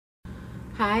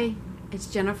Hi, it's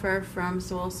Jennifer from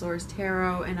Soul Source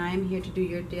Tarot, and I am here to do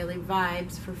your daily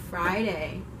vibes for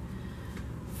Friday,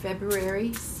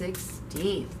 February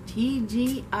 16th.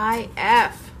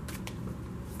 TGIF.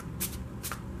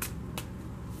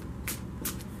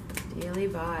 Daily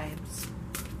vibes.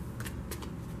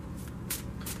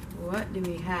 What do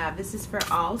we have? This is for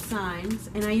all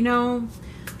signs, and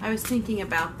I was thinking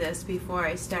about this before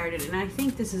I started, and I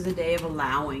think this is a day of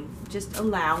just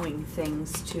allowing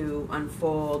things to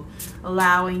unfold,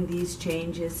 allowing these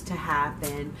changes to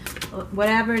happen.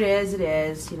 Whatever it is, it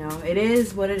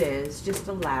is what it is, just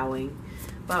allowing.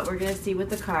 But we're going to see what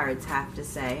the cards have to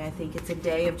say. I think it's a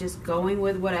day of just going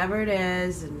with whatever it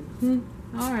is, and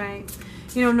all right.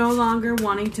 No longer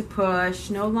wanting to push,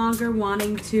 no longer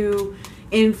wanting to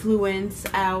influence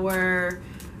our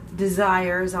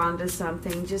desires onto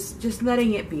something, just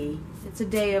letting it be. It's a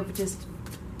day of just,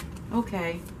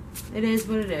 okay, it is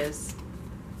what it is.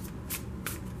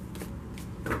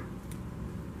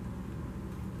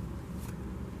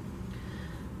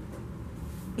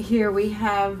 Here we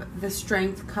have the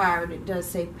Strength card. It does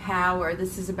say power.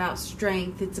 This is about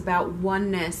strength. It's about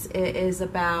oneness. It is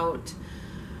about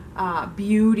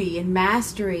beauty and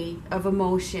mastery of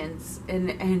emotions, and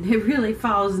it really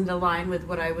falls into line with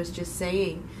what I was just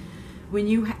saying. When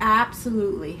you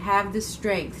absolutely have the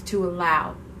strength to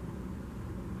allow,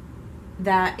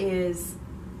 that is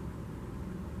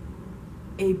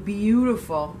a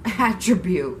beautiful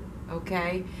attribute,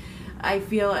 okay? I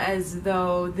feel as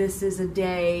though this is a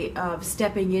day of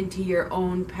stepping into your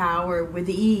own power with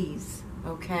ease,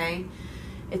 okay?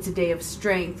 It's a day of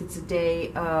strength. It's a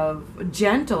day of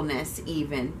gentleness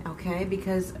even, okay?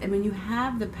 Because, when you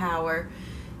have the power,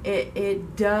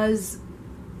 it does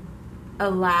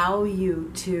allow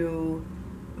you to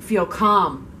feel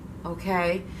calm,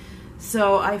 okay?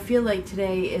 So I feel like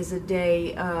today is a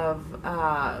day of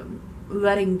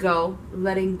letting go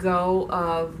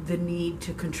of the need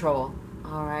to control,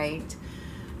 all right?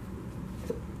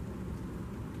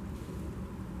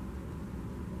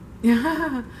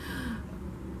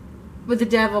 With the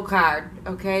Devil card,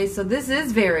 okay? So this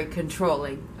is very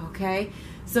controlling, okay?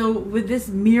 So with this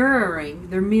mirroring,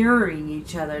 they're mirroring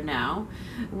each other now.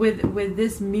 With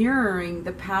this mirroring,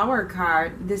 the Power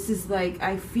card, this is like,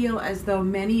 I feel as though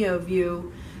many of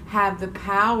you have the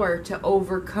power to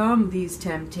overcome these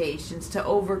temptations, to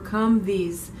overcome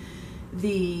these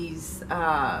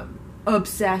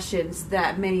obsessions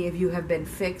that many of you have been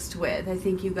fixed with. I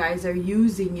think you guys are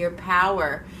using your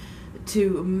power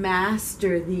to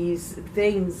master these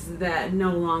things that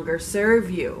no longer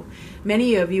serve you.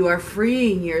 Many of you are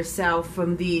freeing yourself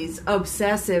from these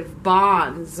obsessive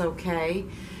bonds, okay?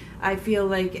 I feel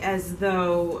like as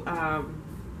though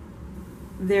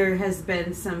there has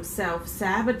been some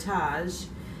self-sabotage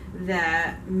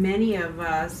that many of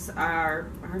us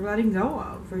are letting go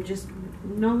of. We're just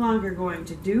no longer going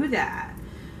to do that.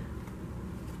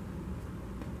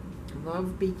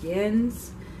 Love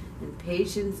begins, and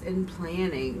patience and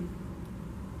planning.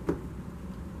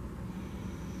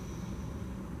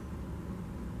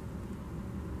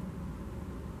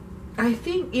 I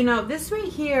think, this right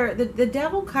here, the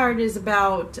Devil card is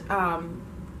about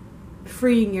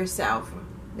freeing yourself.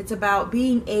 It's about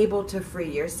being able to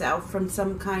free yourself from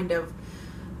some kind of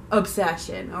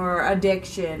obsession or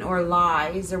addiction or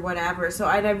lies or whatever. So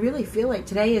I really feel like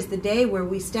today is the day where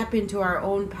we step into our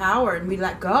own power and we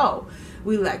let go.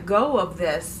 We let go of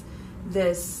this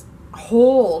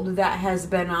hold that has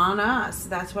been on us.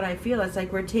 That's what I feel. It's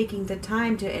like we're taking the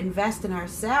time to invest in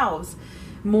ourselves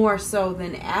more so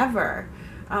than ever.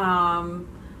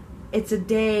 It's a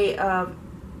day of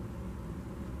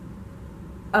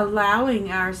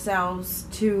allowing ourselves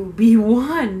to be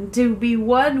one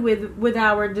with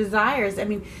our desires.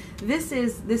 This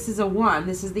is a one.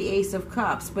 This is the Ace of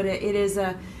Cups, but it's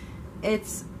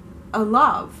a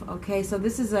love, okay? So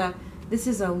this is a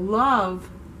love.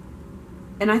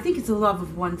 And I think it's a love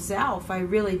of oneself. I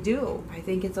really do. I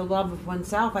think it's a love of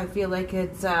oneself. I feel like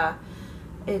it's a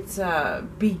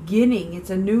beginning.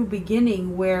 It's a new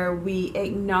beginning where we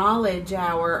acknowledge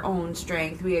our own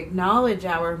strength. We acknowledge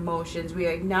our emotions. We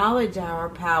acknowledge our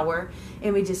power.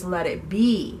 And we just let it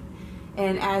be.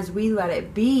 And as we let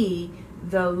it be,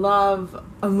 the love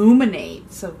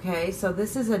illuminates, okay? So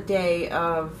this is a day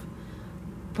of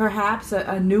perhaps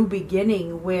a new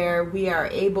beginning where we are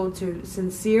able to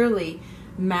sincerely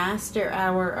master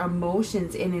our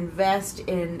emotions and invest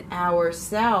in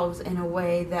ourselves in a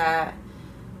way that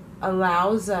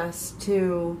allows us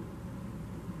to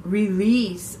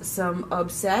release some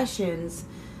obsessions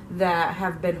that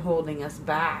have been holding us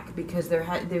back, because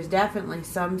there's definitely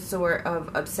some sort of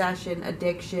obsession,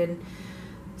 addiction,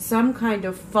 some kind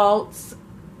of false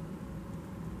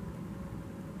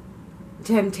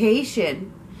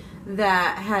temptation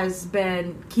that has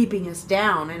been keeping us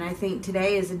down. And I think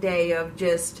today is a day of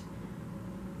just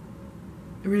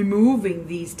removing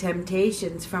these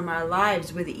temptations from our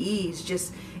lives with ease,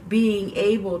 just being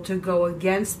able to go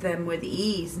against them with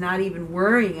ease, not even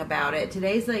worrying about it.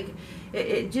 Today's like,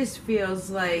 it just feels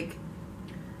like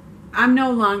I'm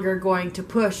no longer going to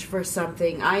push for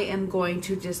something. I am going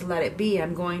to just let it be.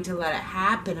 I'm going to let it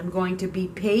happen. I'm going to be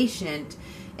patient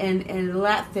and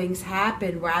let things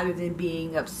happen rather than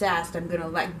being obsessed. I'm going to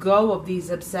let go of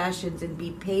these obsessions and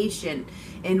be patient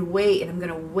and wait. And I'm going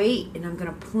to wait and I'm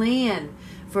going to plan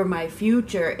for my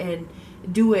future and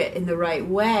do it in the right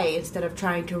way instead of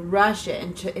trying to rush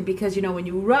it. And because, you know, when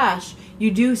you rush,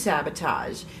 you do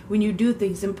sabotage. When you do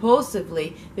things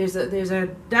impulsively, there's a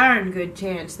darn good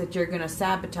chance that you're going to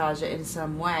sabotage it in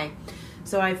some way.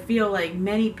 So I feel like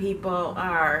many people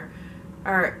are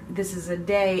this is a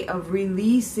day of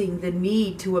releasing the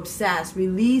need to obsess,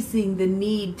 releasing the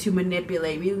need to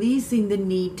manipulate, releasing the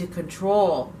need to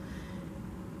control,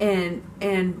 and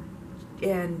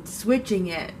switching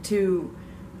it to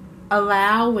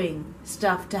allowing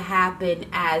stuff to happen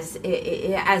as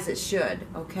it should,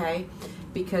 okay?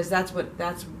 Because that's what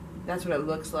it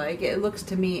looks like. It looks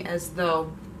to me as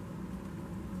though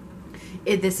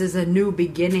this is a new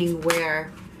beginning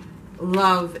where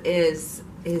love is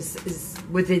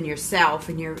within yourself,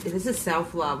 and this is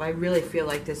self-love. I really feel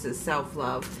like this is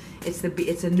self-love.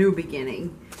 It's a new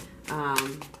beginning.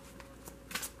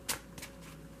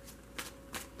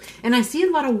 And I see a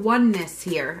lot of oneness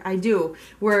here. I do.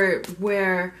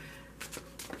 Where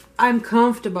I'm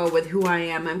comfortable with who I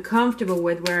am. I'm comfortable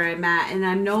with where I'm at. And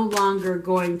I'm no longer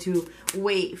going to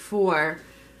wait for,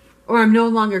 or I'm no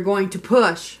longer going to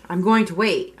push. I'm going to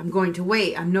wait. I'm going to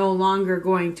wait. I'm no longer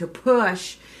going to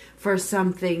push for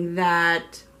something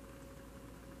that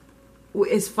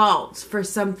is false. For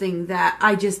something that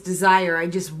I just desire. I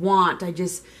just want.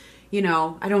 You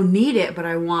know, I don't need it, but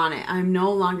I want it. I'm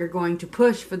no longer going to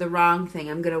push for the wrong thing.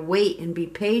 I'm going to wait and be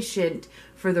patient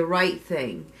for the right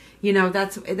thing. You know,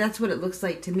 that's what it looks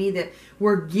like to me, that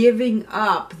we're giving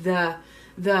up the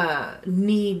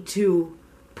need to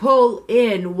pull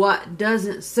in what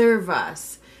doesn't serve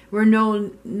us. We're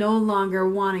no longer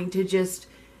wanting to just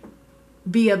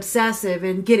be obsessive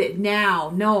and get it now.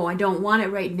 No, I don't want it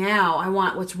right now. I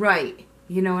want what's right.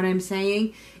 You know what I'm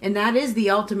saying? And that is the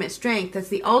ultimate strength. That's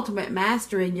the ultimate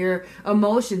mastering your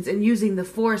emotions and using the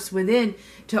force within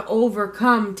to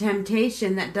overcome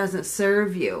temptation that doesn't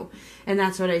serve you. And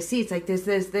that's what I see. It's like there's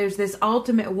this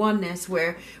ultimate oneness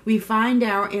where we find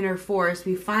our inner force,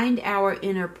 we find our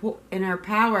inner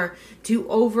power to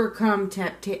overcome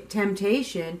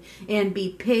temptation and be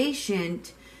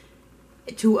patient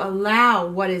to allow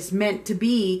what is meant to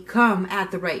be come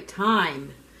at the right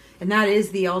time. And that is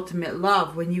the ultimate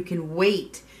love, when you can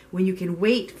wait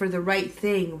for the right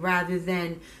thing rather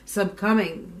than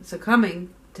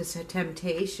succumbing to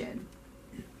temptation.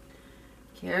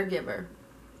 Caregiver.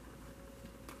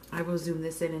 I will zoom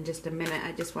this in just a minute.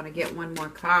 I just want to get one more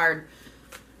card.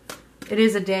 It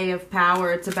is a day of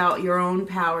power. It's about your own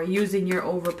power, using your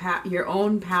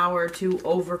own power to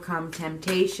overcome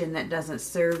temptation that doesn't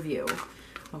serve you.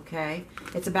 Okay?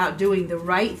 It's about doing the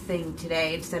right thing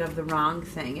today instead of the wrong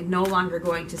thing, and no longer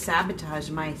going to sabotage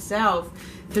myself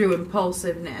through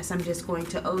impulsiveness. I'm just going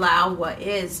to allow what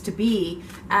is to be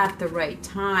at the right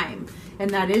time. And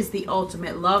that is the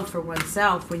ultimate love for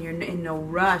oneself, when you're in no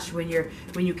rush, when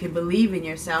you can believe in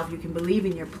yourself, you can believe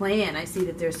in your plan. I see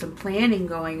that there's some planning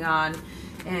going on,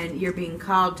 and you're being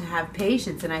called to have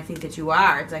patience, and I think that you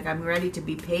are. It's like, I'm ready to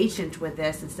be patient with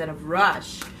this instead of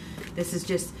rush. This is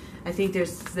just, I think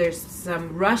there's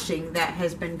some rushing that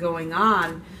has been going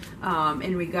on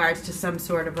in regards to some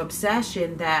sort of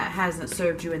obsession that hasn't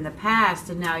served you in the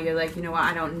past, and now you're like, you know what,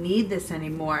 I don't need this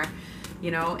anymore,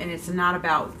 you know. And it's not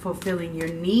about fulfilling your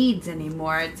needs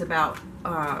anymore. It's about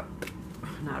not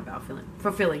about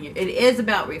fulfilling your. It is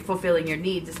about fulfilling your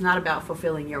needs. It's not about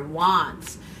fulfilling your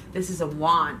wants. This is a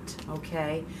want,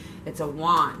 okay? It's a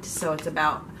want. So it's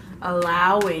about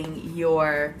allowing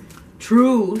your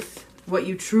truth, what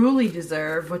you truly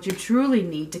deserve, what you truly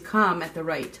need, to come at the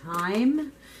right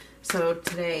time. So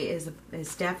today is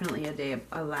definitely a day of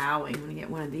allowing. I'm going to get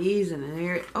one of these, and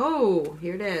here, oh,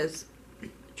 here it is.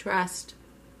 Trust.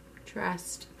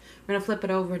 Trust. We're going to flip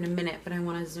it over in a minute, but I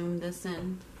want to zoom this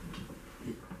in.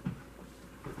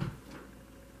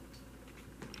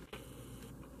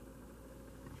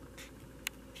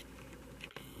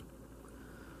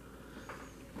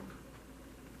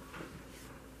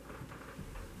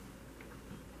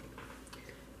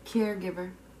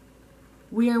 Caregiver,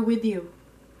 we are with you.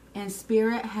 And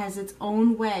Spirit has its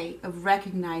own way of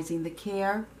recognizing the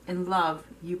care and love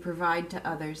you provide to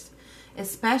others,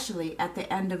 especially at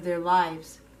the end of their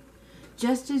lives.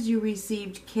 Just as you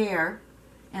received care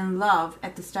and love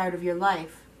at the start of your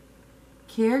life,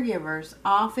 caregivers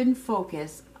often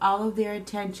focus all of their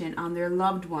attention on their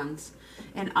loved ones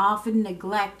and often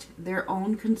neglect their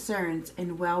own concerns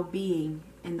and well-being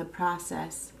in the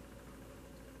process.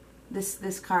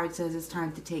 This card says it's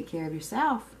time to take care of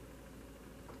yourself.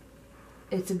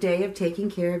 It's a day of taking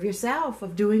care of yourself,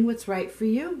 of doing what's right for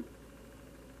you.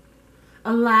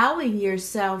 Allowing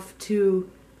yourself to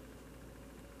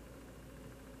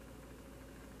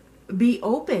be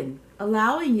open,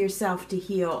 allowing yourself to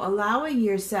heal, allowing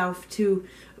yourself to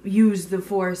use the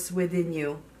force within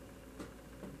you.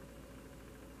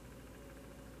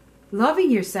 Loving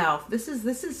yourself. This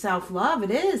is self-love.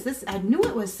 It is. I knew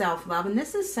it was self-love, and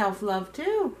this is self-love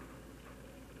too.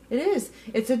 It is.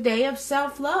 It's a day of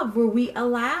self-love where we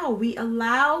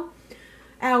allow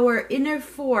our inner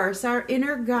force, our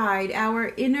inner guide, our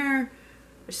inner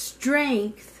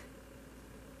strength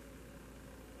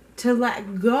to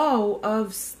let go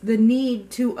of the need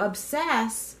to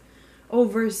obsess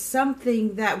over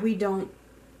something that we don't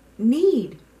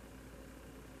need.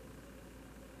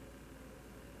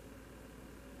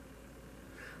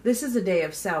 This is a day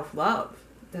of self-love.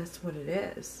 That's what it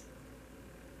is.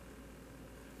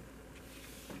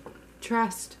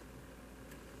 Trust.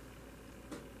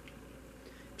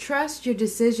 Trust your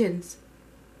decisions.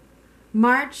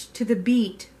 March to the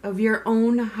beat of your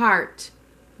own heart.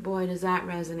 Boy, does that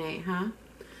resonate, huh?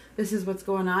 This is what's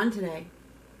going on today.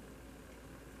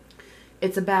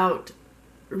 It's about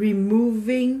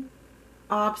removing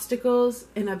obstacles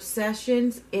and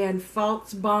obsessions and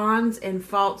false bonds and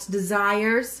false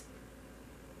desires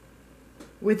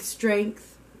with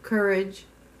strength, courage,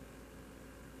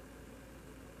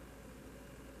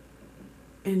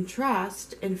 and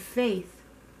trust and faith,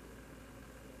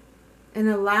 and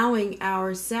allowing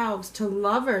ourselves to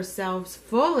love ourselves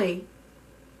fully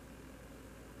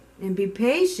and be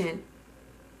patient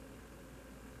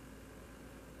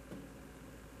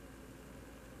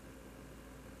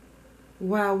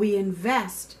while we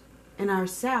invest in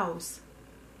ourselves.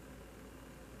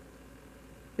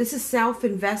 This is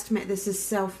self-investment. This is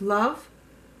self-love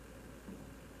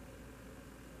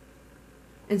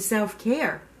and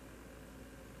self-care.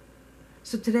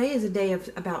 So today is a day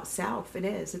about self. It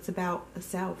is. It's about a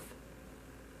self.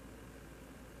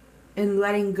 And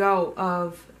letting go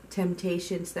of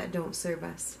temptations that don't serve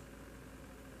us.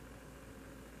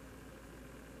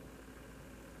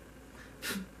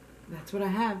 That's what I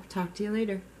have. Talk to you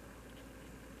later.